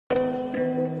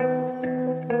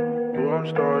I'm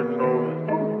starting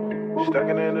over.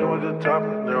 Stacking it in with the top,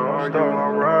 now I'm starting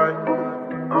alright.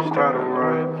 I'm starting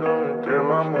right, damn,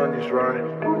 my money's right.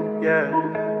 Yeah,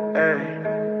 hey,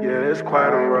 yeah, it's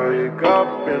quite alright. Wake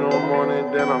up in the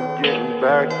morning, then I'm getting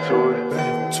back to it.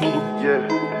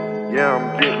 Yeah,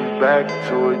 I'm getting back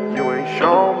to it. You ain't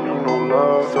shown me no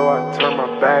love, so I turn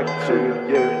my back to you.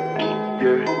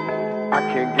 Yeah, I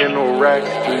can't get no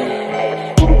racks to you.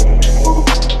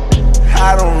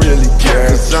 I don't really care,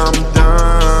 'cause I'm done.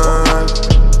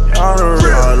 All the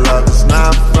real love is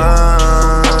not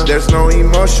fun. There's no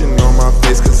emotion on my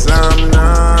face, 'cause I'm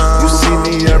numb. You see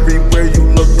me everywhere you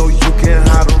look, no, you can't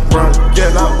hide or run.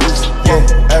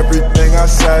 Everything I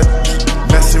said,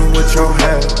 messing with your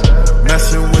head,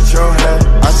 messing with your head.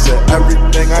 I said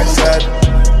everything I said,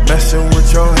 messing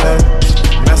with your head,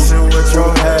 messing with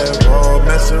your head, oh,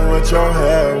 messing with your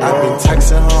head. I've been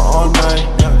texting her all night,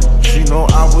 she know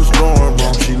I was going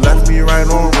wrong. She left me right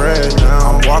on red now.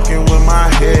 I'm walking with my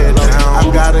head down. I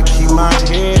gotta keep my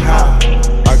head high.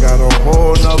 I got a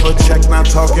whole nother check, not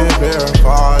talking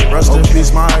verified. Rest in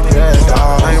peace, my cat.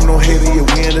 I am no hater, yeah,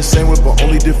 we in the same way, but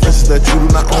only difference is that you do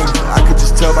not own me. I could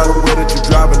just tell by the way that you're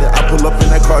driving it. I pull up in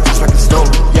that car just like it's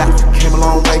stolen. Yeah, came a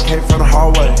long way, came from the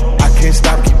hallway. I can't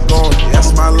stop, keep going.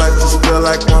 Yes, my life just feel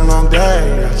like one long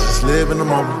day. I just live in the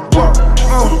moment.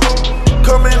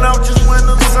 Coming out just when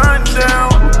the sun down.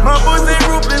 My boys, they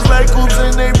ruthless like hoops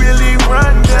and they really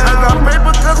run down. I got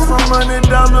paper cuts from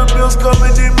 $100 bills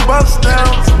covered in bust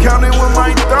downs. Counting with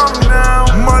my thumb now.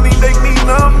 Money make me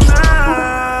numb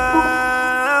now.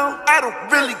 I don't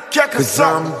really care 'cause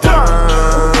I'm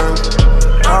done.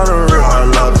 All the real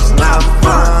love's not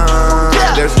fun.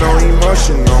 There's no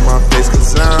emotion on my face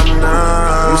 'cause I'm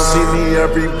numb. You see me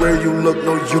everywhere you look,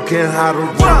 no, you can't hide or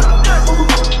run.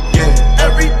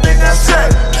 Everything I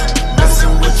said,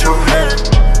 messing with your head,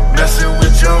 messing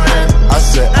with your head. I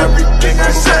said everything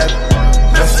I said,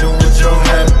 messing with your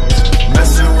head,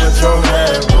 messing with your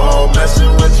head, whoa,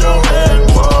 messing with your head,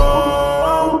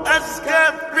 whoa. I just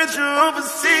got richer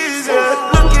overseas, yeah.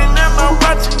 Looking at my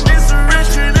watch and it's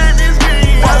richer than it's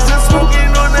been. I just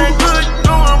smoking on that good,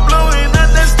 no, I'm blowing out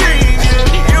that steam,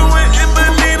 yeah. You wouldn't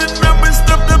believe the numbers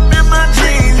stuffed up in my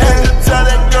jeans. Had to tell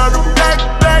that girl to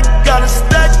back, gotta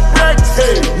stack.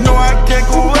 No, I can't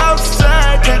go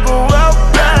outside, can't go out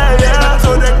back, yeah. I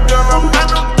told that girl I'm not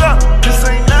no duck, this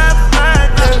ain't that bad,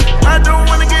 yeah. I don't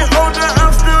wanna get older,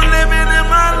 I'm still living in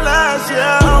my life,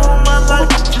 yeah. I want my life,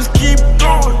 just keep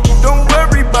going, don't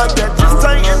worry about that, just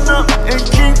tighten up and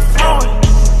keep flowing.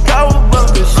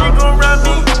 Cowabunga, she gon' ride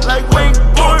me like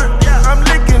wakeboard. I'm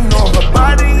licking on her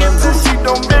body until she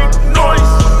don't make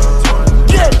noise.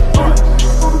 Yeah,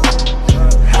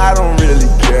 I don't really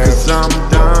care, 'cause I'm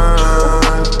done.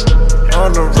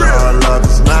 On the real love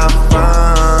is not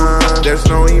fun. There's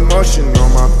no emotion on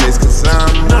my face 'cause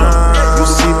I'm numb. You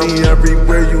see me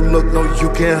everywhere you look, no, you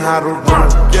can't hide or run.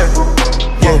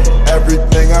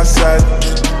 Everything I said,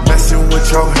 messing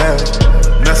with your head,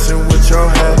 messing with your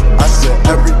head. I said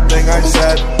everything I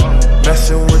said,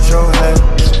 messing with your head,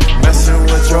 messing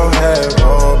with your head,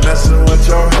 oh, messing with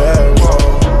your head, whoa.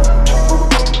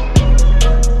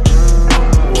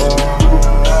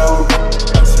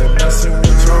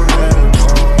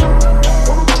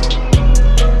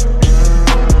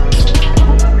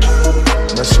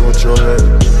 Messing with your head.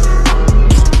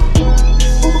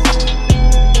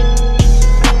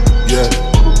 Yeah.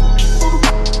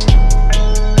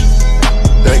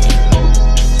 Thank you.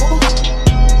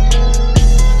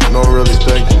 No, really,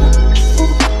 thank you.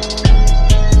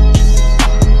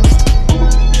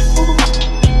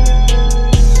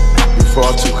 You're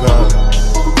far too kind.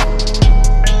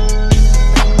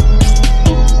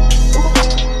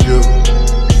 You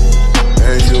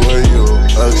and you,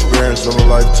 an experience of a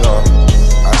lifetime.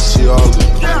 I see all of you.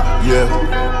 Yeah,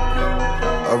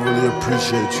 I really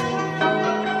appreciate you.